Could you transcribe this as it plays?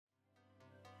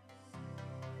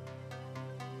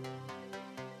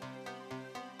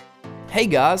Hey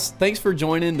guys, thanks for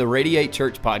joining the Radiate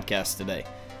Church podcast today.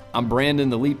 I'm Brandon,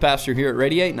 the lead pastor here at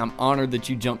Radiate, and I'm honored that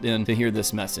you jumped in to hear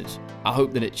this message. I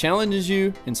hope that it challenges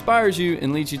you, inspires you,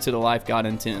 and leads you to the life God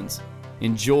intends.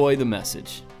 Enjoy the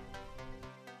message.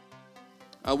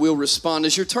 I will respond.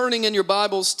 As you're turning in your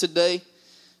Bibles today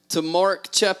to Mark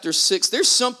chapter 6, there's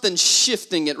something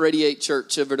shifting at Radiate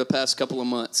Church over the past couple of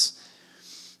months.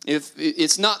 If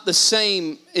it's not the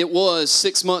same it was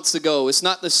 6 months ago, it's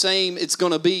not the same it's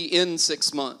going to be in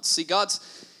 6 months. See,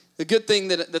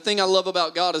 the thing I love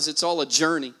about God is it's all a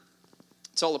journey.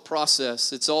 It's all a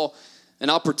process. It's all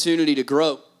an opportunity to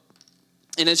grow.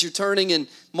 And as you're turning in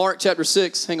Mark chapter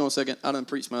 6, hang on a second, I done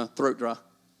preached my throat dry.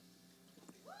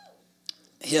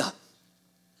 Yeah.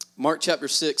 Mark chapter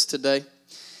 6 today.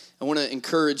 I want to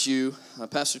encourage you.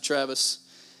 Pastor Travis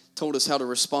told us how to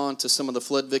respond to some of the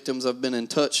flood victims. I've been in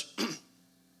touch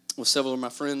with several of my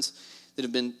friends that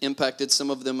have been impacted. Some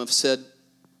of them have said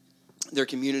their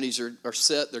communities are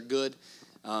set, they're good.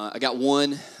 I got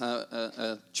one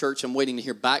a church I'm waiting to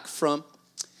hear back from.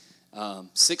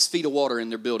 6 feet of water in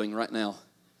their building right now.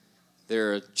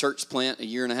 They're a church plant,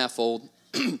 1.5 years old,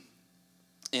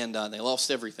 and they lost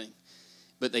everything.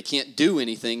 But they can't do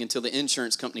anything until the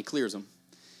insurance company clears them.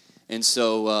 And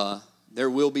so there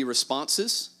will be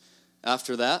responses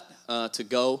after that to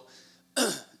go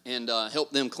and help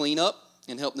them clean up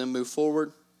and help them move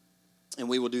forward. And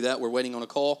we will do that. We're waiting on a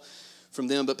call from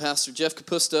them. But Pastor Jeff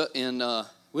Capusta in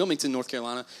Wilmington, North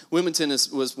Carolina. Wilmington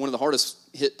was one of the hardest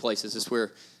hit places. It's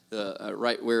where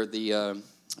right where the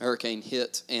hurricane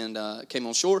hit and came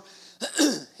on shore.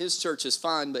 His church is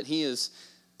fine, but he has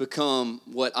become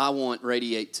what I want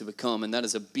Radiate to become, and that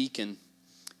is a beacon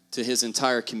to his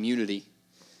entire community.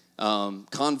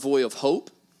 Convoy of Hope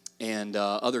and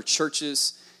other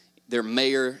churches, their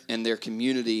mayor and their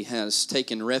community has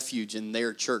taken refuge in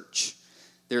their church,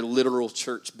 their literal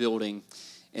church building,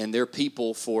 and their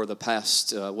people for the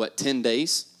past, 10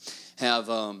 days have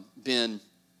been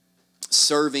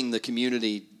serving the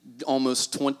community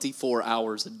almost 24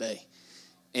 hours a day.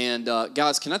 And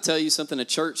guys, can I tell you something? A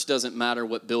church doesn't matter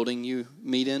what building you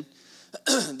meet in.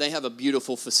 They have a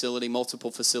beautiful facility,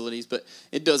 multiple facilities, but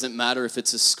it doesn't matter if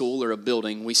it's a school or a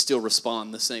building. We still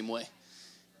respond the same way.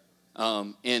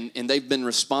 And they've been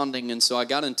responding, and so I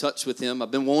got in touch with him.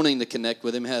 I've been wanting to connect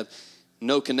with him, have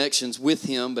no connections with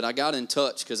him, but I got in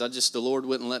touch because the Lord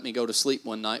wouldn't let me go to sleep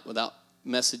one night without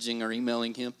messaging or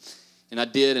emailing him. And I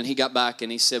did, and he got back,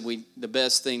 and he said, the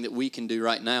best thing that we can do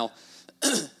right now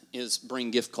is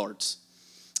bring gift cards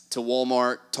to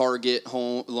Walmart, Target,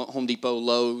 Home Depot,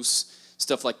 Lowe's,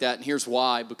 stuff like that. And here's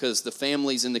why: because the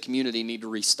families in the community need to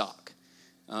restock.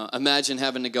 Imagine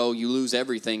having to go, you lose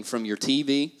everything from your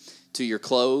TV to your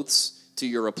clothes to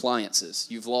your appliances.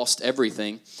 You've lost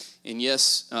everything. And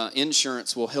yes,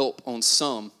 insurance will help on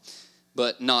some,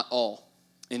 but not all.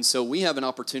 And so we have an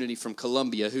opportunity from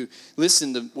Columbia who,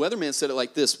 listen, the weatherman said it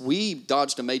like this: we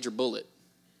dodged a major bullet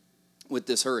with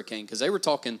this hurricane, because they were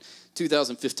talking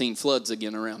 2015 floods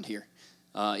again around here.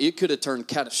 It could have turned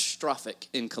catastrophic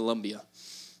in Columbia.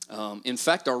 In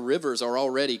fact, our rivers are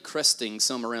already cresting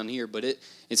some around here, but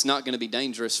it's not going to be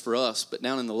dangerous for us. But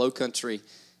down in the low country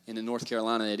and in North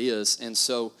Carolina, it is. And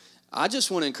so I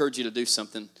just want to encourage you to do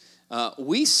something.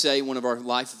 We say one of our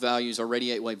life values, our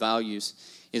Radiate Way values,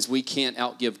 is we can't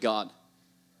outgive God.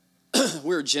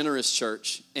 We're a generous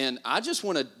church, and I just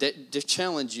want to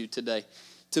challenge you today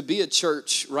to be a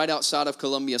church right outside of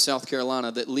Columbia, South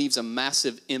Carolina, that leaves a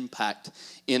massive impact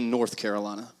in North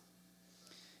Carolina.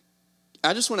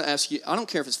 I just want to ask you, I don't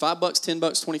care if it's $5, $10,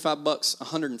 $25,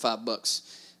 $105,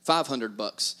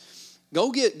 $500.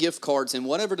 Go get gift cards in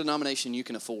whatever denomination you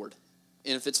can afford.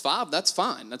 And if it's $5, that's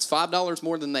fine. That's $5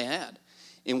 more than they had.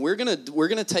 And we're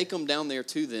gonna take them down there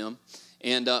to them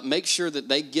and make sure that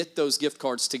they get those gift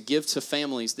cards to give to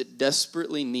families that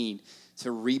desperately need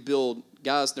to rebuild.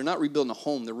 Guys, they're not rebuilding a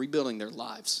home, they're rebuilding their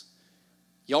lives.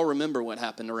 Y'all remember what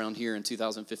happened around here in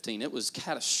 2015. It was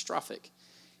catastrophic.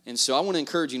 And so I want to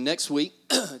encourage you next week,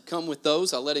 come with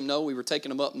those. I let him know we were taking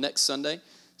them up next Sunday,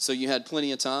 so you had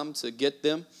plenty of time to get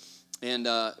them. And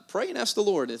pray and ask the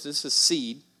Lord if this is a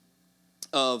seed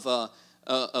of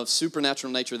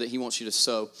supernatural nature that he wants you to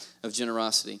sow, of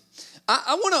generosity.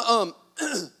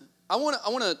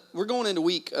 We're going into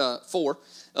week 4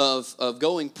 of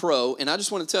going pro, and I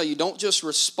just want to tell you, don't just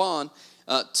respond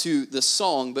to the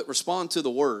song, but respond to the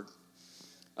word.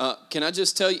 Can I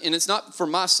just tell you, and it's not for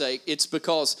my sake, it's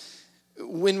because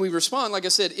when we respond, like I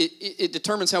said, it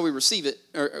determines how we receive it.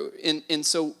 And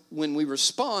so when we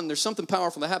respond, there's something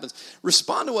powerful that happens.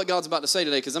 Respond to what God's about to say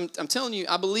today, because I'm telling you,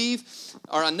 I believe,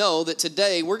 or I know that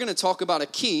today we're going to talk about a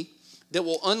key that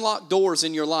will unlock doors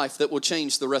in your life that will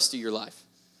change the rest of your life.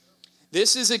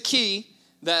 This is a key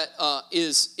that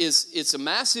it's a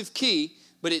massive key,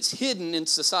 but it's hidden in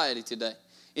society today.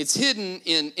 It's hidden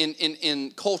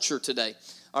in culture today.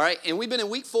 All right, and we've been in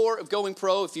week 4 of Going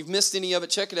Pro. If you've missed any of it,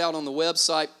 check it out on the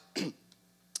website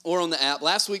or on the app.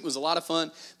 Last week was a lot of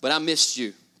fun, but I missed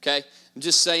you, okay? I'm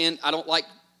just saying, I don't like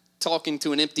talking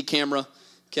to an empty camera,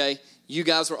 okay? You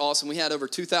guys were awesome. We had over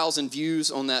 2,000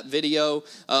 views on that video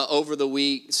over the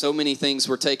week. So many things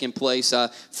were taking place. I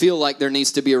feel like there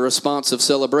needs to be a response of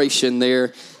celebration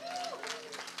there.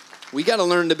 We got to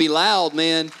learn to be loud,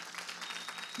 man.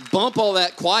 Bump all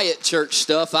that quiet church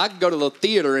stuff. I can go to the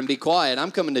theater and be quiet.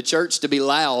 I'm coming to church to be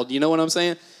loud. You know what I'm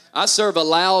saying? I serve a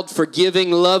loud,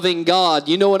 forgiving, loving God.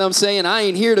 You know what I'm saying? I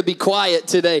ain't here to be quiet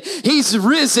today. He's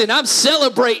risen. I'm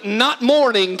celebrating, not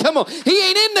mourning. Come on. He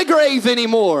ain't in the grave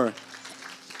anymore.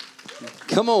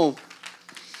 Come on.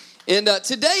 And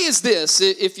today is this.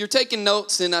 If you're taking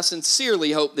notes, and I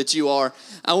sincerely hope that you are,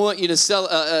 I want you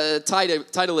to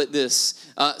title it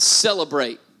this,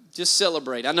 Celebrate. Just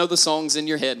celebrate. I know the song's in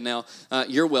your head now.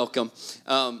 You're welcome.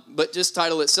 But just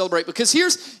title it Celebrate. Because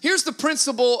here's the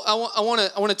principle I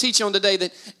want to teach you on today,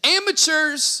 that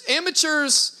amateurs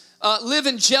live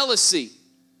in jealousy.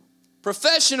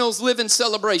 Professionals live in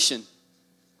celebration.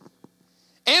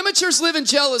 Amateurs live in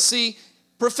jealousy.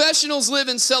 Professionals live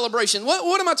in celebration.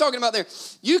 What am I talking about there?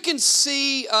 You can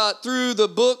see through the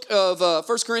book of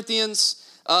 1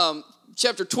 Corinthians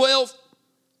chapter 12,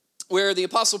 where the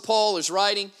Apostle Paul is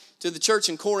writing to the church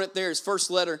in Corinth there, his first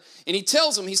letter. And he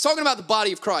tells them, he's talking about the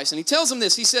body of Christ. And he tells them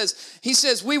this. He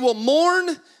says, we will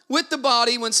mourn with the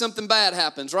body when something bad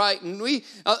happens, right? And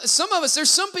some of us, there's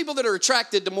some people that are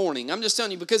attracted to mourning. I'm just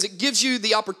telling you, because it gives you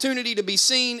the opportunity to be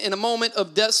seen in a moment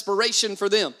of desperation for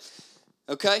them.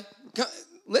 Okay?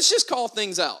 Let's just call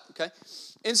things out, okay?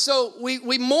 And so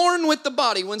we mourn with the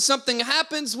body. When something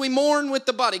happens, we mourn with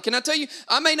the body. Can I tell you,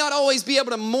 I may not always be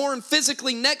able to mourn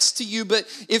physically next to you, but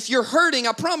if you're hurting,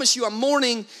 I promise you I'm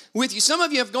mourning with you. Some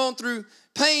of you have gone through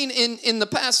pain in the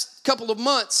past couple of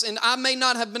months, and I may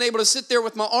not have been able to sit there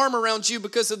with my arm around you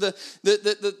because of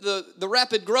the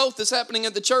rapid growth that's happening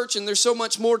at the church, and there's so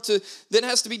much more that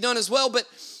has to be done as well. But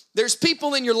there's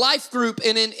people in your life group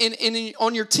and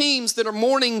on your teams that are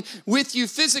mourning with you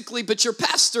physically, but your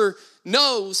pastor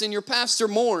knows and your pastor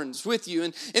mourns with you.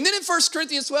 And then in 1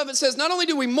 Corinthians 12 it says, not only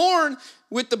do we mourn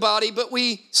with the body, but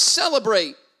we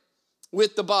celebrate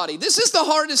with the body. This is the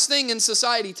hardest thing in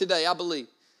society today, I believe.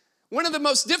 One of the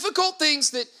most difficult things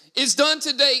that is done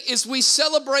today is we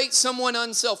celebrate someone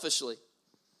unselfishly.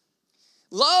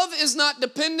 Love is not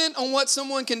dependent on what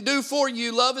someone can do for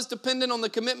you. Love is dependent on the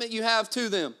commitment you have to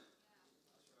them.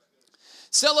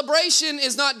 Celebration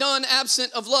is not done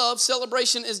absent of love.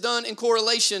 Celebration is done in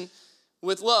correlation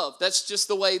with love. That's just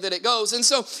the way that it goes. And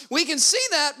so we can see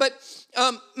that, but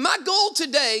my goal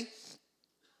today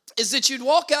is that you'd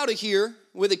walk out of here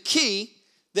with a key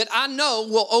that I know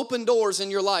will open doors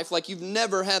in your life like you've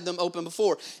never had them open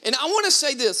before. And I want to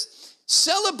say this.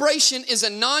 Celebration is a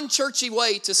non-churchy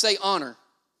way to say honor.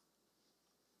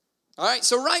 All right,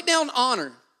 so write down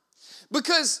honor.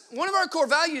 Because one of our core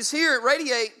values here at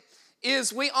Radiate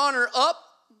is we honor up,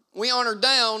 we honor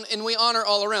down, and we honor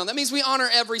all around. That means we honor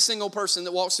every single person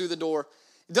that walks through the door.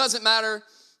 It doesn't matter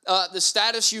the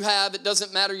status you have. It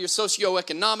doesn't matter your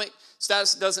socioeconomic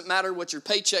status. It doesn't matter what your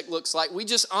paycheck looks like. We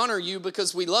just honor you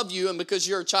because we love you and because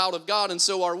you're a child of God, and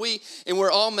so are we. And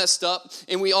we're all messed up,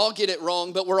 and we all get it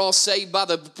wrong, but we're all saved by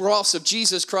the cross of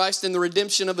Jesus Christ, and the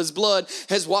redemption of His blood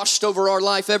has washed over our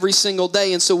life every single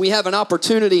day. And so we have an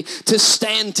opportunity to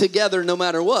stand together no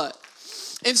matter what.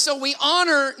 And so we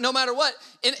honor no matter what.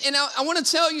 And I want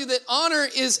to tell you that honor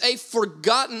is a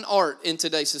forgotten art in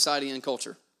today's society and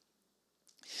culture.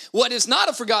 What is not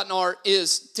a forgotten art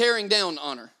is tearing down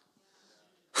honor.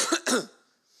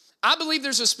 I believe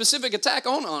there's a specific attack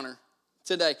on honor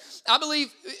today. I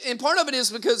believe, and part of it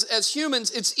is because as humans,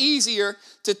 it's easier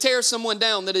to tear someone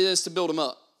down than it is to build them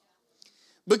up.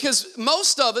 Because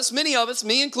most of us, many of us,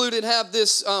 me included, have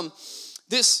this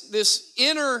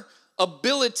inner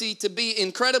ability to be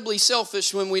incredibly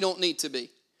selfish when we don't need to be.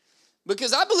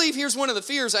 Because I believe here's one of the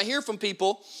fears I hear from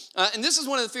people, and this is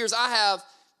one of the fears I have,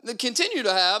 that continue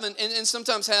to have, and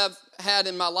sometimes have had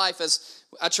in my life as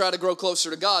I try to grow closer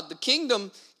to God. The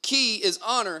kingdom key is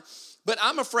honor, but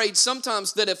I'm afraid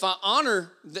sometimes that if I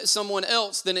honor someone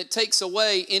else, then it takes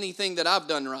away anything that I've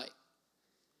done right.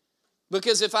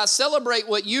 Because if I celebrate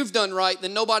what you've done right,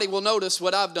 then nobody will notice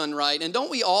what I've done right. And don't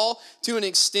we all, to an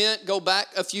extent, go back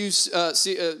a few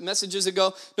messages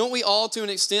ago, don't we all, to an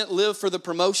extent, live for the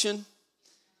promotion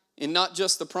and not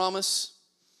just the promise?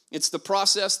 It's the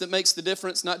process that makes the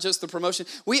difference, not just the promotion.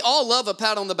 We all love a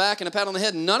pat on the back and a pat on the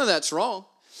head, and none of that's wrong.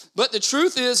 But the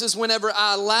truth is whenever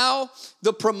I allow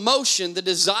the promotion, the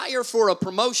desire for a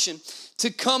promotion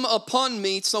to come upon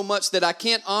me so much that I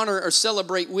can't honor or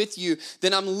celebrate with you,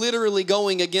 then I'm literally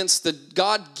going against the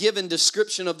God-given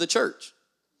description of the church.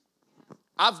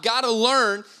 I've got to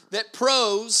learn that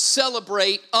pros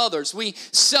celebrate others. We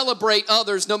celebrate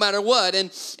others no matter what.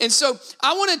 And so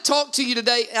I want to talk to you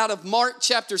today out of Mark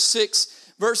chapter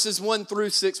 6, verses 1 through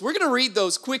 6. We're going to read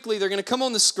those quickly. They're going to come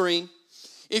on the screen.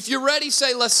 If you're ready,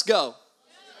 say, let's go.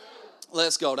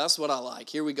 Let's go. That's what I like.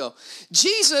 Here we go.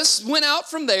 Jesus went out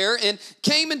from there and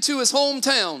came into his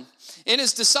hometown, and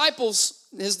his disciples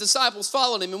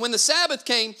followed him. And when the Sabbath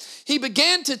came, he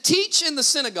began to teach in the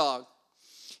synagogue.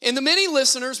 And the many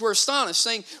listeners were astonished,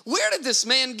 saying, where did this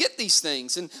man get these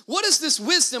things? And what is this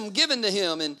wisdom given to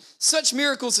him? And such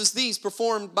miracles as these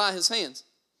performed by his hands?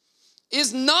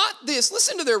 Is not this,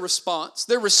 listen to their response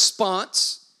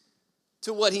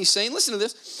to what he's saying. Listen to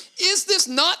this. Is this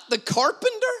not the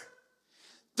carpenter,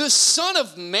 the son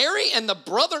of Mary, and the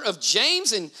brother of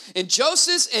James and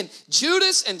Joseph and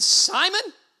Judas and Simon?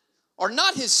 Are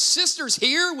not his sisters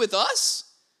here with us?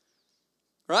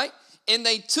 Right? And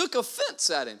they took offense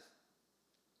at him.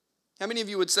 How many of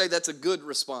you would say that's a good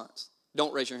response?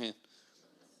 Don't raise your hand.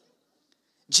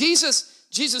 Jesus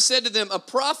said to them, a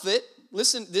prophet,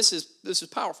 listen, this is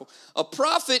powerful. A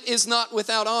prophet is not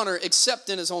without honor except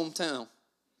in his hometown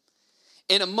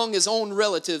and among his own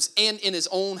relatives and in his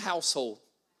own household.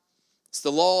 It's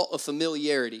the law of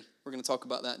familiarity. We're going to talk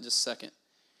about that in just a second.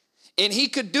 And he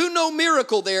could do no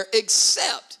miracle there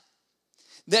except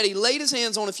that he laid his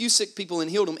hands on a few sick people and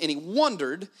healed them, and he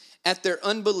wondered at their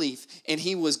unbelief, and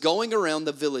he was going around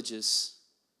the villages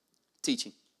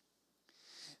teaching.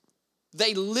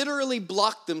 They literally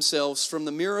blocked themselves from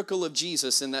the miracle of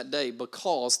Jesus in that day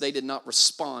because they did not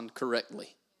respond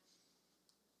correctly.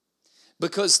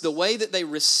 Because the way that they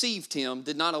received him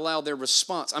did not allow their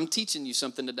response. I'm teaching you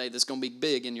something today that's going to be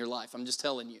big in your life. I'm just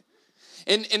telling you.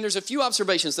 And there's a few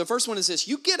observations. The first one is this.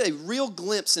 You get a real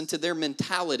glimpse into their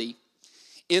mentality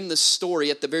in the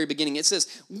story at the very beginning. It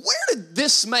says, where did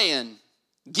this man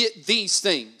get these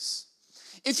things?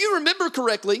 If you remember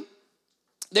correctly,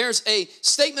 there's a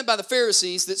statement by the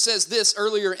Pharisees that says this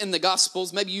earlier in the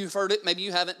Gospels. Maybe you've heard it, maybe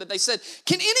you haven't, but they said,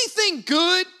 can anything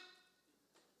good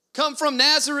come from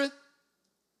Nazareth?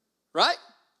 Right?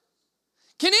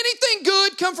 Can anything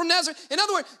good come from Nazareth? In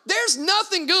other words, there's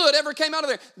nothing good ever came out of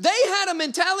there. They had a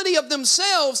mentality of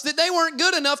themselves that they weren't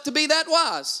good enough to be that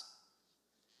wise.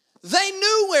 They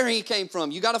knew where he came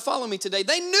from. You got to follow me today.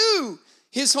 They knew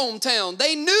his hometown.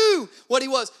 They knew what he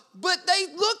was. But they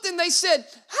looked and they said,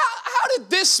 how did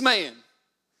this man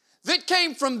that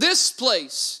came from this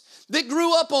place, that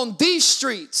grew up on these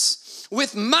streets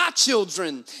with my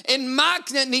children and my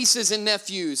nieces and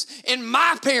nephews and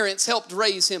my parents helped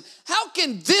raise him, how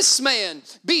can this man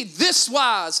be this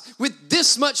wise with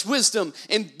this much wisdom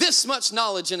and this much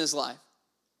knowledge in his life?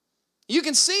 You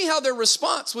can see how their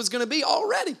response was going to be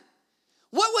already.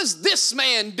 What was this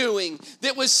man doing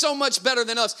that was so much better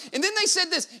than us? And then they said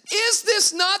this, is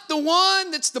this not the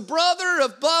one that's the brother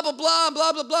of blah, blah, blah,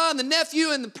 blah, blah, blah, and the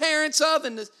nephew and the parents of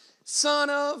and the son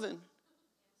of, and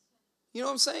you know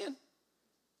what I'm saying?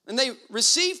 And they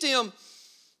received him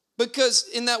because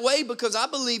I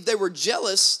believe they were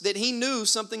jealous that he knew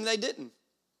something they didn't.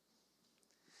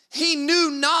 He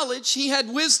knew knowledge, he had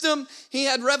wisdom, he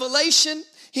had revelation,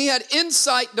 he had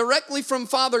insight directly from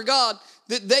Father God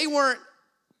that they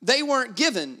weren't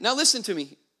given. Now listen to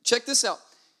me. Check this out.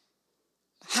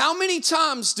 How many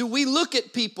times do we look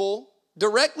at people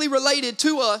directly related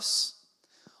to us,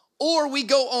 or we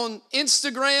go on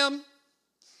Instagram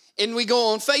and we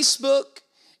go on Facebook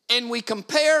and we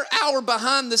compare our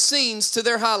behind the scenes to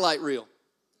their highlight reel?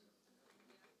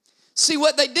 See,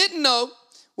 what they didn't know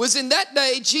was in that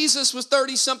day, Jesus was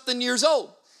 30-something years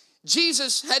old.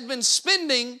 Jesus had been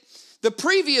spending the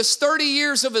previous 30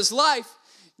 years of his life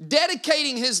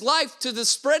dedicating his life to the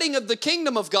spreading of the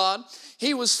kingdom of God.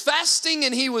 He was fasting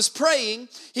and he was praying.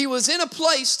 He was in a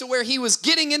place to where he was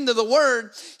getting into the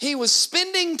Word. He was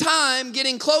spending time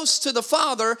getting close to the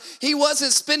Father. He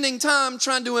wasn't spending time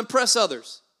trying to impress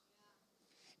others.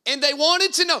 And they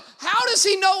wanted to know, how does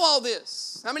he know all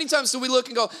this? How many times do we look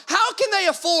and go, how can they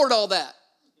afford all that?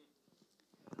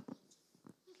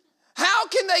 How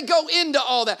can they go into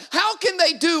all that? How can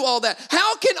they do all that?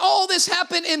 How can all this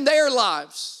happen in their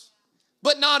lives,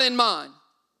 but not in mine?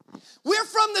 We're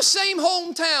from the same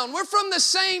hometown. We're from the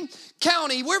same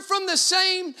county. We're from the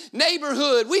same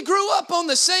neighborhood. We grew up on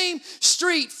the same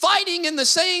street, fighting in the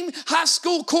same high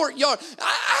school courtyard.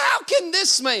 How can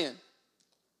this man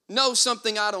know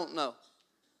something I don't know.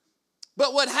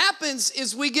 But what happens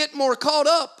is we get more caught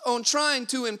up on trying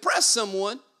to impress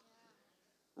someone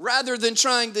rather than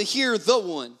trying to hear the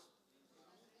one.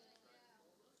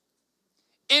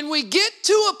 And we get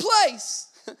to a place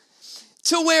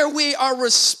to where our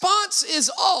response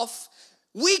is off.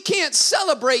 We can't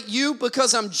celebrate you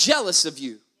because I'm jealous of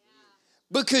you.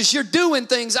 Because you're doing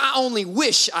things I only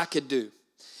wish I could do.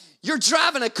 You're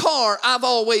driving a car I've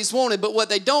always wanted, but what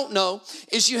they don't know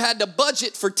is you had to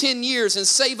budget for 10 years and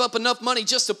save up enough money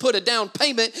just to put a down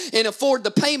payment and afford the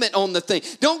payment on the thing.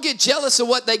 Don't get jealous of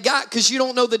what they got because you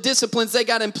don't know the disciplines they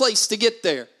got in place to get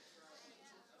there.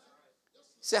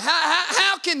 So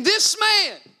how can this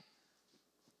man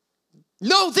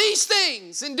know these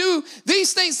things and do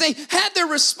these things? They had their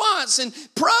response, and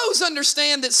pros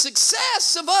understand that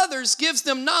success of others gives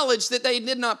them knowledge that they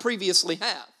did not previously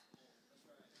have.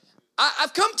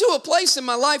 I've come to a place in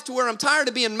my life to where I'm tired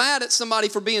of being mad at somebody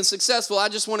for being successful. I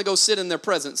just want to go sit in their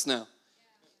presence now.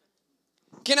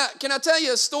 Can I tell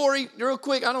you a story real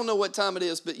quick? I don't know what time it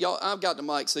is, but y'all, I've got the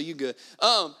mic, so you good.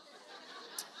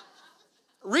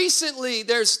 Recently,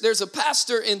 there's a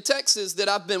pastor in Texas that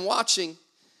I've been watching,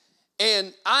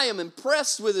 and I am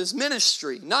impressed with his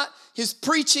ministry, not his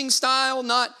preaching style,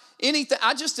 not anything.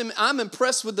 I'm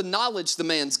impressed with the knowledge the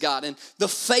man's got and the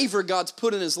favor God's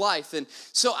put in his life. And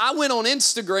so I went on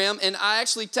Instagram and I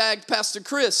actually tagged Pastor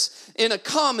Chris in a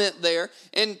comment there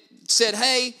and said,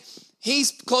 hey,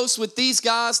 he's close with these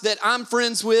guys that I'm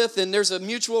friends with, and there's a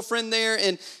mutual friend there,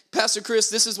 and Pastor Chris,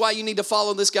 this is why you need to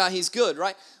follow this guy. He's good,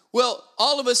 right? Well,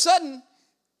 all of a sudden,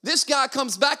 this guy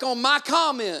comes back on my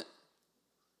comment.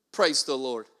 Praise the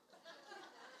Lord.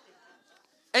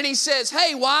 And he says,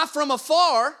 hey, why from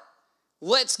afar?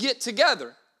 Let's get together.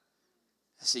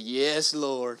 I said, yes,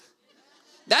 Lord.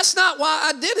 That's not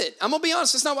why I did it. I'm going to be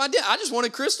honest, that's not why I did it. I just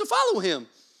wanted Chris to follow him.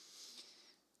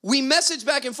 We message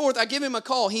back and forth. I give him a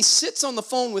call. He sits on the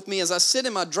phone with me as I sit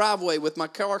in my driveway with my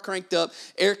car cranked up,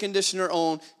 air conditioner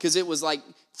on, because it was like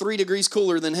 3 degrees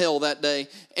cooler than hell that day.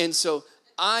 And so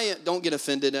don't get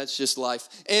offended. That's just life.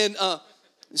 And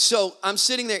so I'm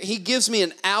sitting there. He gives me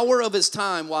an hour of his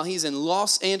time while he's in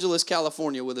Los Angeles,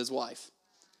 California with his wife,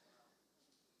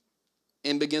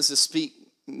 and begins to speak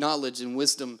knowledge and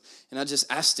wisdom. And I just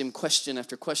asked him question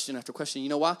after question after question. You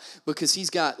know why? Because he's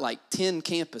got like 10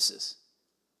 campuses.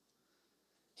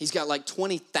 He's got like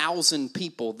 20,000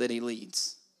 people that he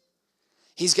leads.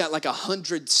 He's got like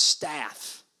 100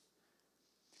 staff.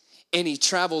 And he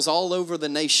travels all over the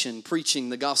nation preaching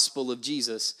the gospel of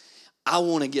Jesus. I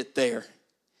want to get there.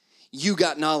 You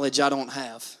got knowledge I don't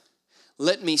have.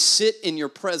 Let me sit in your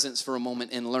presence for a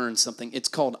moment and learn something. It's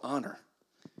called honor.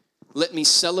 Let me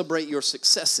celebrate your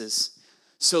successes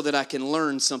so that I can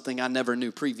learn something I never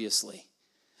knew previously.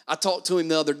 I talked to him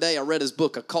the other day. I read his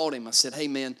book. I called him. I said, hey,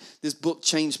 man, this book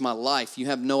changed my life. You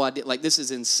have no idea. Like, this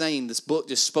is insane. This book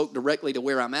just spoke directly to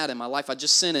where I'm at in my life. I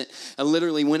just sent it. I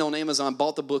literally went on Amazon,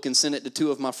 bought the book, and sent it to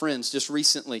 2 of my friends just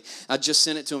recently. I just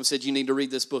sent it to him, said, you need to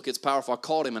read this book. It's powerful. I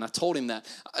called him, and I told him that.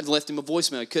 I left him a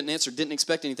voicemail. He couldn't answer, didn't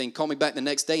expect anything. Called me back the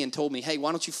next day and told me, hey,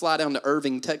 why don't you fly down to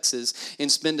Irving, Texas, and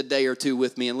spend a day or two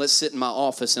with me, and let's sit in my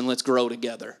office, and let's grow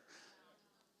together.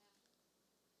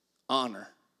 Honor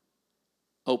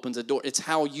opens a door. It's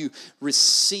how you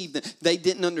receive them. They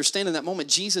didn't understand in that moment.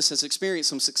 Jesus has experienced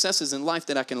some successes in life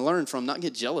that I can learn from, not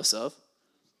get jealous of.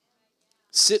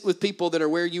 Sit with people that are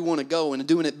where you want to go and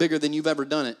doing it bigger than you've ever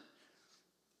done it.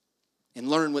 And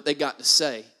learn what they got to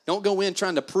say. Don't go in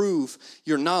trying to prove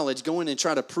your knowledge. Go in and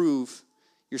try to prove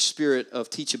your spirit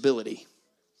of teachability.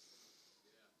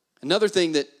 Another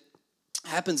thing that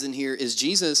happens in here is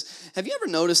Jesus. Have you ever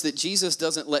noticed that Jesus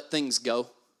doesn't let things go?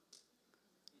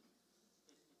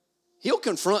 He'll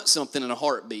confront something in a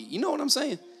heartbeat. You know what I'm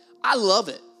saying? I love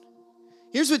it.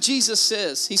 Here's what Jesus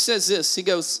says. He says this. He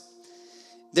goes,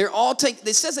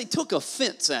 it says they took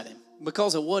offense at him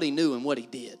because of what he knew and what he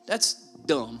did. That's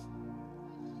dumb.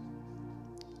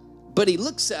 But he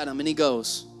looks at him and he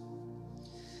goes,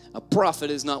 a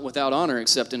prophet is not without honor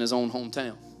except in his own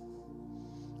hometown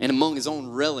and among his own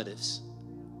relatives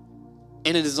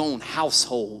and in his own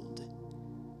household.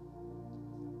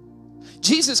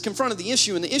 Jesus confronted the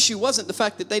issue, and the issue wasn't the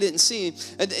fact that they didn't see him,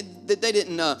 that they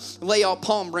didn't lay out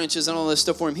palm branches and all this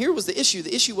stuff for him. Here was the issue.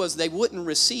 The issue was they wouldn't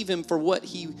receive him for what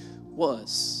he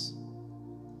was.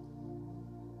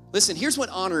 Listen, here's what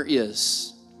honor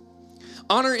is.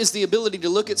 Honor is the ability to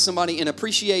look at somebody and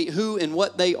appreciate who and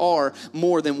what they are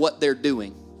more than what they're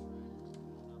doing.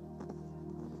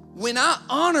 When I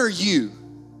honor you,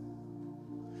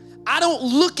 I don't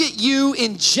look at you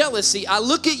in jealousy. I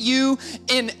look at you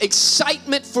in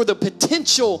excitement for the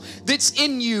potential that's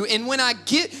in you. And when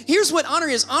here's what honor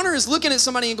is. Honor is looking at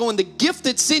somebody and going, the gift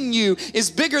that's in you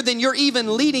is bigger than you're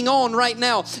even leading on right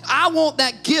now. I want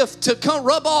that gift to come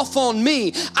rub off on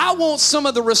me. I want some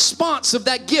of the response of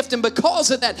that gift. And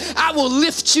because of that, I will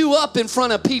lift you up in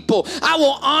front of people. I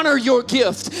will honor your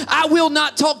gift. I will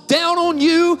not talk down on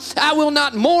you. I will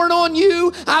not mourn on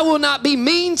you. I will not be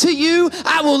mean to you.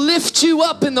 I will lift you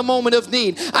up in the moment of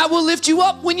need. I will lift you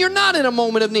up when you're not in a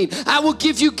moment of need. I will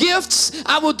give you gifts.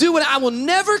 I will do it. I will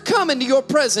never come into your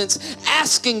presence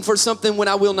asking for something when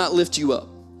I will not lift you up.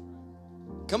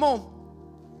 Come on.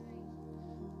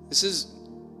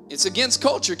 It's against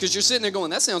culture because you're sitting there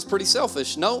going, that sounds pretty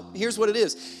selfish. No, here's what it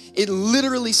is. It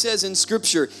literally says in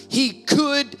Scripture, he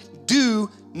could do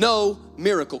no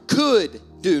miracle. Could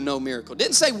do no miracle.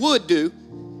 Didn't say would do.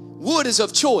 Would is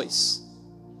of choice.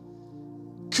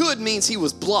 Could means he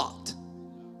was blocked.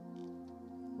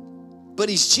 But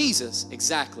he's Jesus,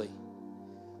 exactly.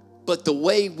 But the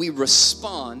way we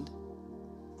respond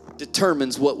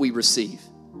determines what we receive.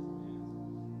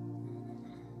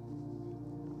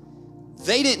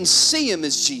 They didn't see him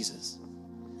as Jesus.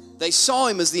 They saw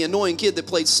him as the annoying kid that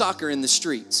played soccer in the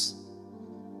streets.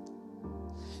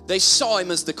 They saw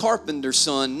him as the carpenter's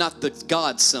son, not the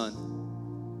God's son.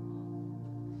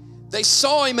 They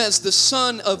saw him as the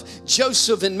son of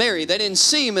Joseph and Mary. They didn't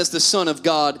see him as the son of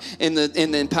God and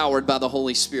empowered by the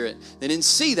Holy Spirit. They didn't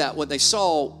see that. What they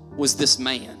saw was this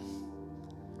man.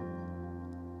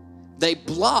 They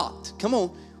blocked, come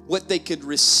on, what they could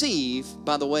receive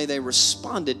by the way they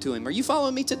responded to him. Are you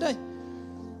following me today?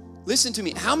 Listen to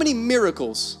me. How many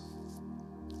miracles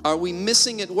are we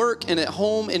missing at work and at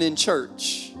home and in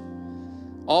church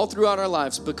all throughout our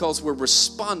lives because we're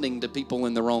responding to people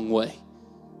in the wrong way?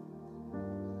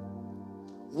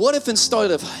 What if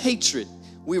instead of hatred,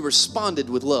 we responded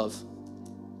with love?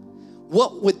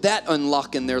 What would that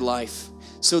unlock in their life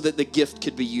so that the gift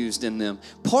could be used in them?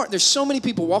 There's so many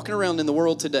people walking around in the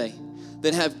world today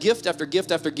that have gift after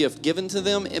gift after gift given to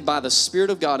them by the Spirit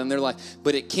of God in their life,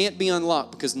 but it can't be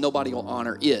unlocked because nobody will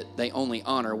honor it. They only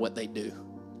honor what they do.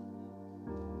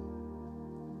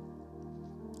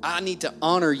 I need to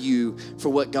honor you for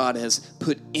what God has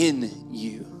put in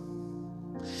you.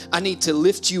 I need to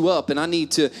lift you up and I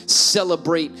need to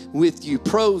celebrate with you.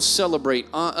 Pros celebrate,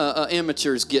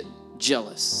 amateurs get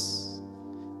jealous.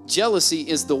 Jealousy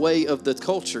is the way of the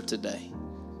culture today.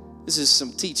 This is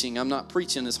some teaching. I'm not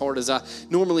preaching as hard as I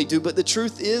normally do, but the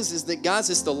truth is that, guys,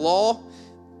 it's the law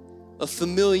of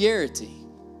familiarity.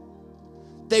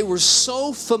 They were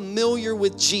so familiar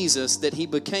with Jesus that he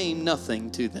became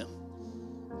nothing to them.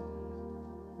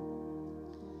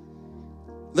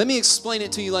 Let me explain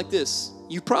it to you like this.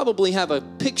 You probably have a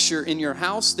picture in your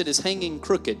house that is hanging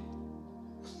crooked.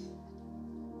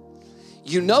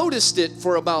 You noticed it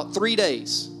for about 3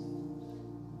 days.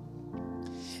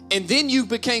 And then you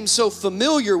became so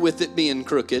familiar with it being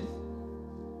crooked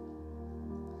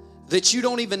that you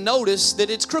don't even notice that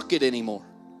it's crooked anymore.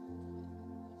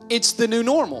 It's the new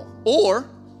normal, or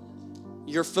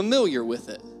you're familiar with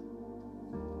it.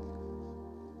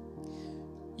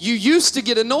 You used to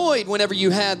get annoyed whenever you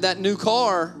had that new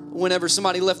car, whenever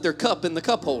somebody left their cup in the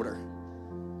cup holder.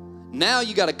 Now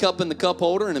you got a cup in the cup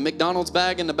holder and a McDonald's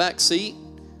bag in the back seat.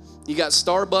 You got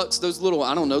Starbucks, those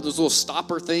little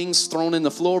stopper things thrown in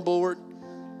the floorboard.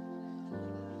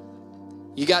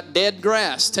 You got dead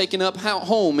grass taken up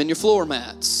home in your floor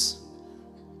mats.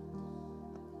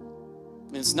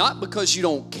 And it's not because you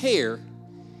don't care.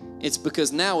 It's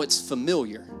because now it's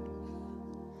familiar.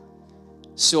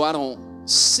 So I don't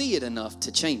see it enough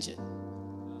to change it.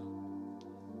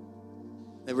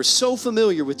 They were so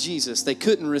familiar with Jesus, they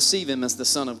couldn't receive him as the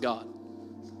Son of God.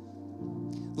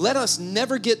 Let us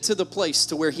never get to the place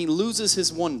to where he loses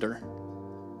his wonder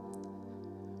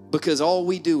because all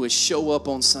we do is show up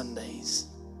on Sundays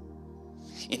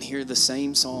and hear the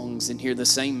same songs and hear the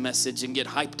same message and get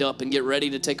hyped up and get ready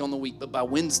to take on the week. But by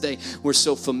Wednesday, we're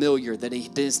so familiar that he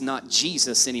is not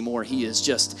Jesus anymore. He is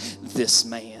just this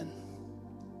man.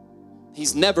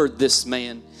 He's never this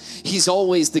man. He's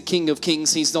always the King of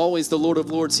Kings. He's always the Lord of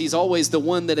Lords. He's always the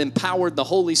one that empowered the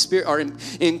Holy Spirit, or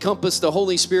encompassed the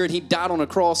Holy Spirit. He died on a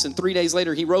cross, and 3 days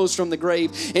later he rose from the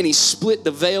grave, and he split the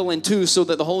veil in two so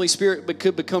that the Holy Spirit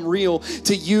could become real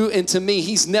to you and to me.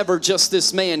 He's never just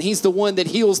this man. He's the one that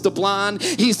heals the blind.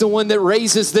 He's the one that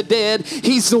raises the dead.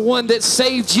 He's the one that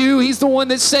saved you. He's the one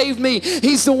that saved me.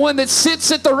 He's the one that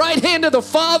sits at the right hand of the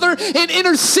Father and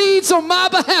intercedes on my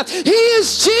behalf. He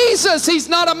is Jesus. He's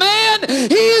not a man.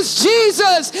 He is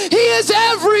Jesus. He is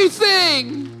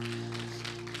everything.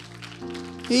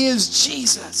 He is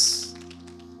Jesus.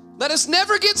 Let us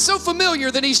never get so familiar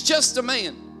that he's just a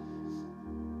man.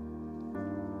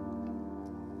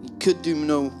 He could do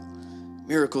no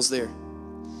miracles there.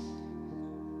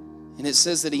 And it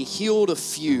says that he healed a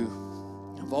few.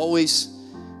 I've always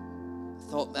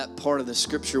thought that part of the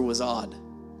scripture was odd.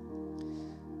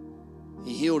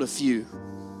 He healed a few.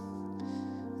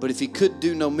 But if he could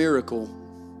do no miracle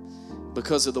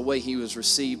because of the way he was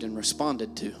received and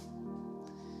responded to,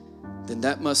 then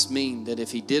that must mean that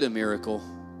if he did a miracle,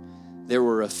 there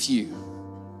were a few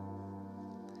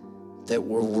that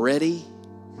were ready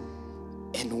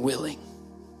and willing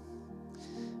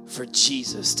for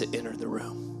Jesus to enter the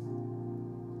room.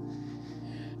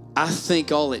 I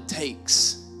think all it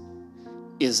takes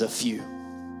is a few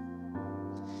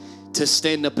to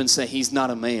stand up and say, he's not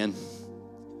a man,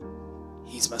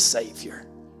 he's my Savior.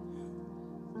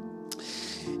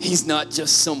 He's not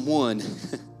just someone,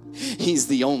 he's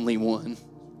the only one.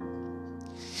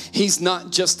 He's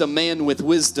not just a man with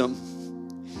wisdom,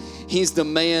 he's the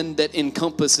man that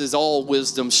encompasses all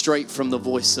wisdom straight from the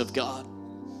voice of God.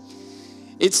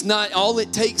 It's not, all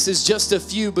it takes is just a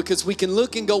few, because we can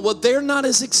look and go, well, they're not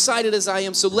as excited as I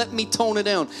am, so let me tone it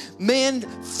down. Man,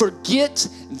 forget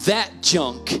that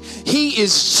junk. He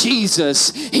is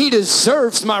Jesus. He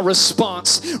deserves my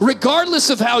response.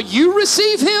 Regardless of how you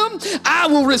receive him, I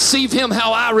will receive him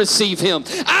how I receive him.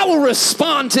 I will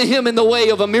respond to him in the way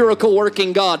of a miracle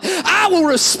working God. I will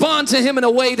respond to him in a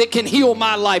way that can heal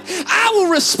my life. I will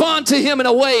respond to him in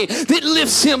a way that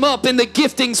lifts him up in the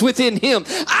giftings within him.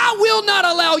 I will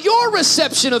not allow your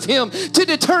reception of him to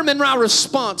determine my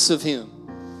response of him.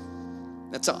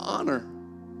 That's an honor.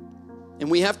 And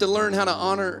we have to learn how to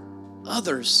honor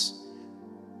others.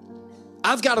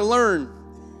 I've got to learn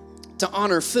to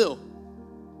honor Phil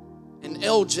and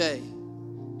LJ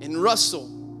and Russell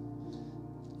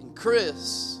and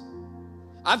Chris.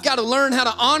 I've got to learn how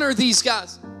to honor these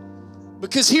guys,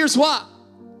 because here's why.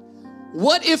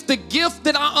 What if the gift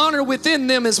that I honor within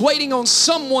them is waiting on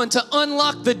someone to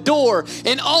unlock the door,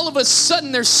 and all of a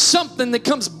sudden there's something that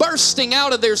comes bursting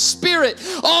out of their spirit,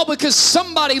 all because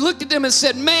somebody looked at them and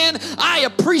said, man, I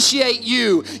appreciate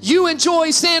you. You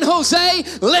enjoy San Jose?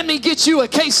 Let me get you a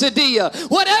quesadilla.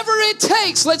 Whatever it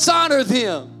takes, let's honor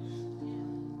them.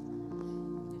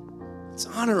 Let's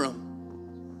honor them.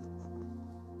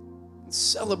 And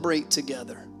celebrate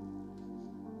together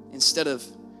instead of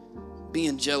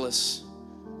being jealous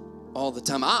all the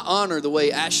time. I honor the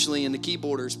way Ashley and the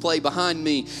keyboarders play behind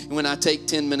me when I take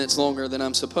 10 minutes longer than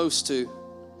I'm supposed to.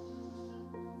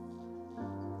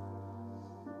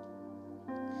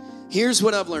 Here's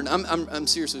what I've learned. I'm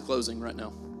seriously closing right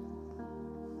now.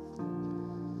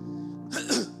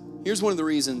 Here's one of the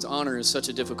reasons honor is such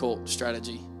a difficult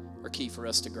strategy or key for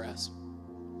us to grasp.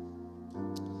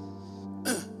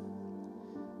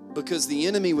 Because the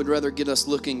enemy would rather get us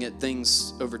looking at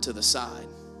things over to the side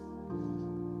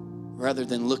rather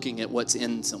than looking at what's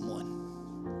in someone.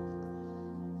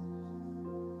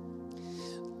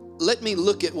 Let me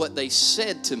look at what they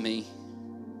said to me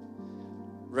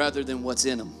rather than what's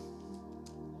in them.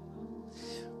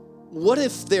 What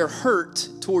if their hurt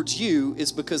towards you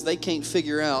is because they can't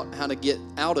figure out how to get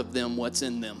out of them what's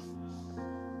in them?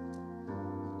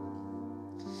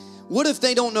 What if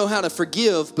they don't know how to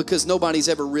forgive because nobody's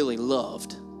ever really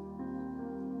loved?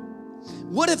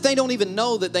 What if they don't even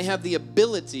know that they have the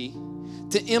ability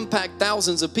to impact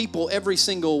thousands of people every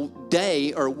single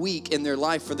day or week in their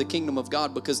life for the kingdom of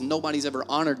God because nobody's ever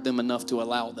honored them enough to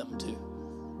allow them to?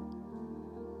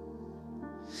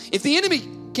 If the enemy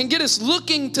can get us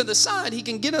looking to the side, he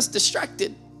can get us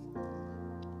distracted.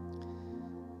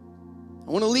 I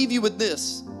want to leave you with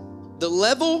this. The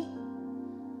level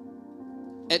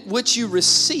at which you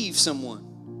receive someone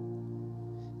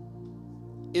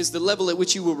is the level at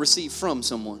which you will receive from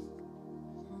someone.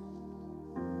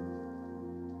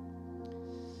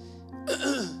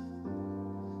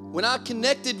 When I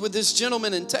connected with this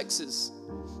gentleman in Texas,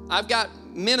 I've got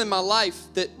men in my life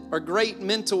that are great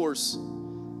mentors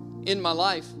in my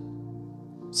life,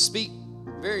 speak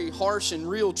very harsh and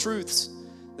real truths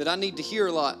that I need to hear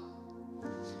a lot.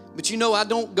 But you know, I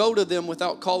don't go to them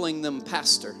without calling them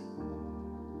pastor.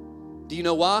 Do you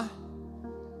know why?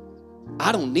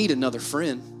 I don't need another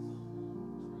friend.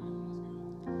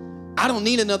 I don't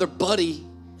need another buddy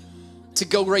to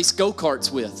go race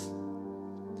go-karts with.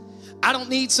 I don't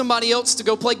need somebody else to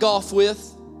go play golf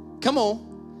with. Come on.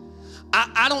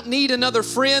 I don't need another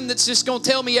friend that's just going to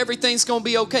tell me everything's going to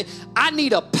be okay. I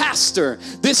need a pastor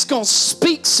that's going to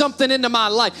speak something into my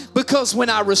life, because when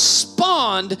I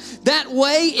respond that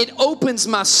way, it opens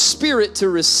my spirit to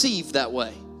receive that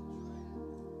way.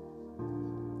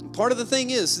 Part of the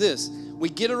thing is this: We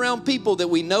get around people that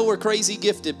we know are crazy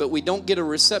gifted, but we don't get a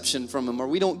reception from them, or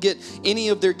we don't get any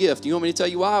of their gift. You want me to tell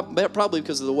you why? Probably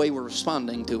because of the way we're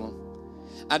responding to them.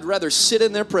 I'd rather sit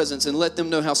in their presence and let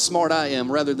them know how smart I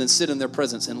am rather than sit in their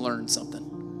presence and learn something.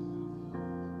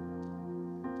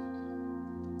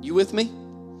 You with me?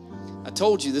 I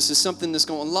told you this is something that's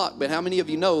going to unlock, but how many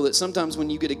of you know that sometimes when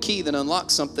you get a key that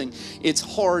unlocks something, it's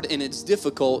hard and it's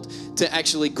difficult to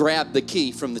actually grab the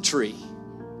key from the tree?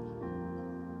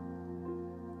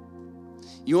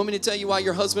 You want me to tell you why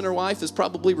your husband or wife is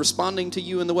probably responding to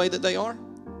you in the way that they are?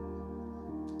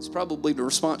 It's probably the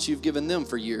response you've given them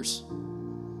for years.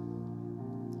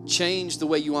 Change the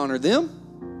way you honor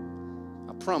them.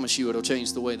 I promise you it'll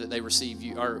change the way that they receive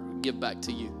you or give back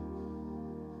to you.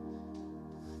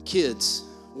 Kids,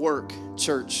 work,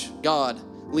 church, God,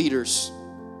 leaders.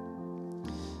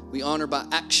 We honor by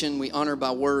action. We honor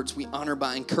by words. We honor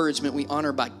by encouragement. We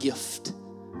honor by gift.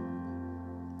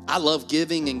 I love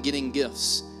giving and getting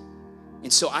gifts.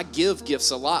 And so I give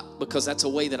gifts a lot because that's a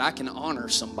way that I can honor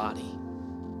somebody.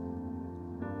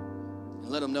 And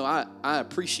let them know I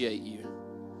appreciate you.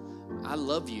 I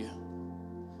love you.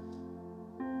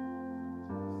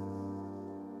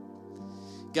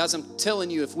 Guys, I'm telling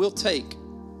you, if we'll take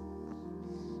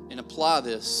and apply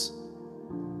this,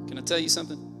 can I tell you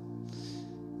something?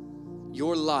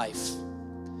 Your life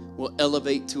will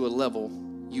elevate to a level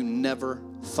you never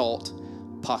thought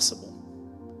possible.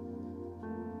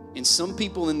 And some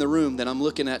people in the room that I'm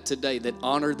looking at today that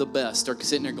honor the best are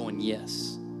sitting there going,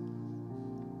 yes.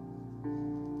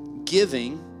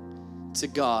 Giving to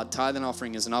God, tithe and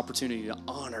offering, is an opportunity to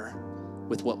honor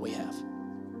with what we have.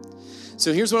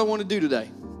 So here's what I want to do today.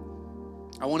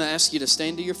 I want to ask you to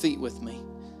stand to your feet with me,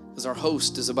 because our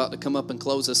host is about to come up and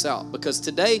close us out. Because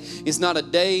today is not a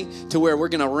day to where we're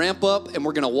going to ramp up and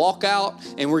we're going to walk out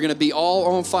and we're going to be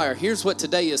all on fire. Here's what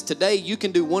today is. Today you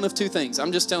can do one of two things.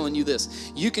 I'm just telling you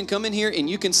this. You can come in here and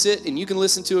you can sit and you can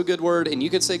listen to a good word and you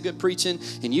can say good preaching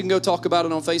and you can go talk about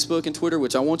it on Facebook and Twitter,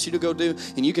 which I want you to go do,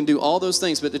 and you can do all those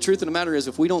things. But the truth of the matter is,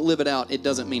 if we don't live it out, it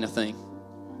doesn't mean a thing.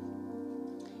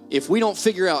 If we don't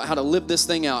figure out how to live this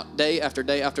thing out day after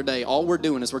day after day, all we're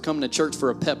doing is we're coming to church for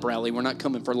a pep rally. We're not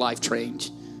coming for life change.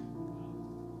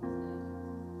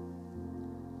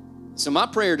 So my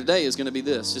prayer today is going to be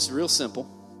this, just real simple.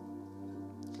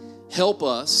 Help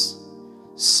us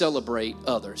celebrate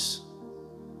others.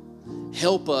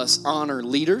 Help us honor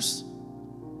leaders.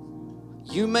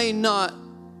 You may not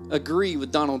agree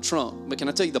with Donald Trump, but can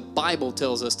I tell you, the Bible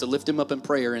tells us to lift him up in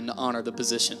prayer and to honor the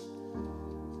position.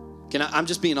 I'm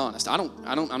just being honest. I'm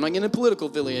not getting a political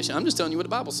affiliation. I'm just telling you what the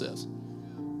Bible says.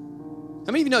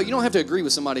 How many of you know you don't have to agree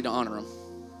with somebody to honor them?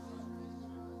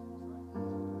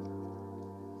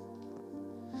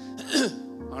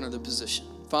 Honor the position.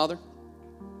 Father,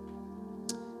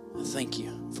 I thank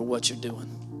you for what you're doing.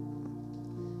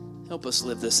 Help us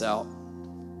live this out.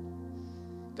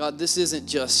 God, this isn't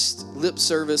just lip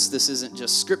service. This isn't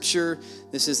just scripture.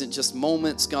 This isn't just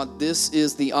moments. God, this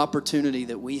is the opportunity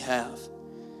that we have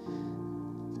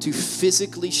to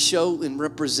physically show and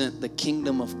represent the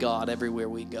kingdom of God everywhere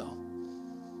we go.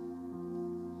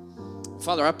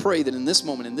 Father, I pray that in this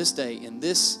moment, in this day, in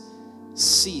this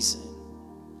season,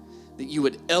 that you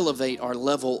would elevate our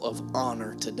level of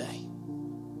honor today.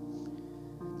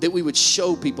 That we would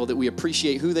show people that we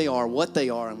appreciate who they are, what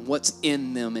they are, and what's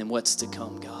in them and what's to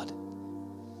come, God.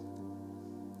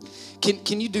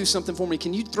 Can you do something for me?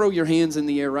 Can you throw your hands in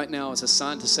the air right now as a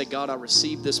sign to say, God, I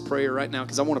receive this prayer right now,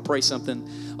 because I want to pray something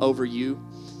over you.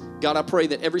 God, I pray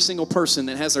that every single person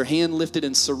that has their hand lifted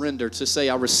in surrender to say,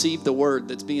 I receive the word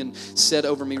that's being said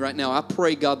over me right now. I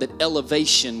pray, God, that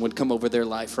elevation would come over their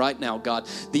life right now, God.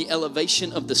 The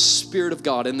elevation of the Spirit of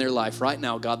God in their life right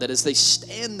now, God, that as they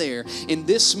stand there in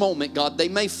this moment, God, they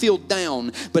may feel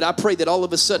down, but I pray that all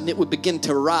of a sudden it would begin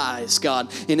to rise,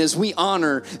 God. And as we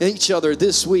honor each other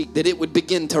this week, that it would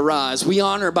begin to rise. We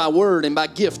honor by word and by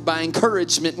gift, by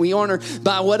encouragement. We honor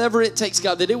by whatever it takes,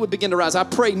 God, that it would begin to rise. I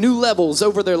pray new levels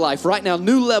over their life right now,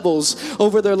 new levels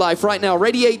over their life right now.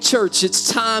 Radiate Church,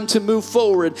 it's time to move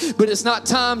forward, but it's not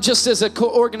time just as an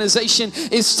organization,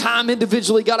 it's time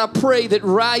individually. God, I pray that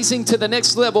rising to the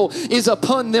next level is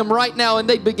upon them right now, and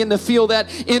they begin to feel that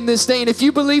in this day. And if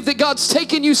you believe that God's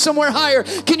taking you somewhere higher,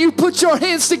 can you put your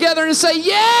hands together and say,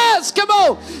 yes, come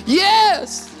on,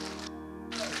 yes.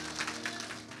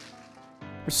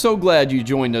 We're so glad you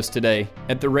joined us today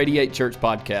at the Radiate Church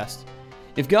podcast.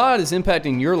 If God is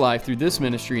impacting your life through this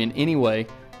ministry in any way,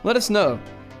 let us know.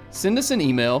 Send us an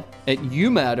email at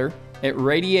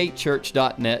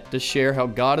youmatter@radiatechurch.net to share how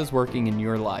God is working in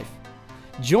your life.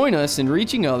 Join us in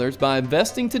reaching others by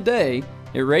investing today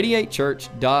at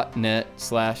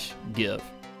radiatechurch.net/give.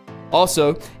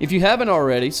 Also, if you haven't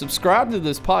already, subscribe to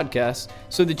this podcast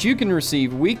so that you can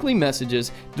receive weekly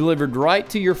messages delivered right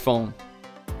to your phone.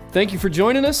 Thank you for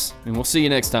joining us, and we'll see you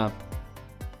next time.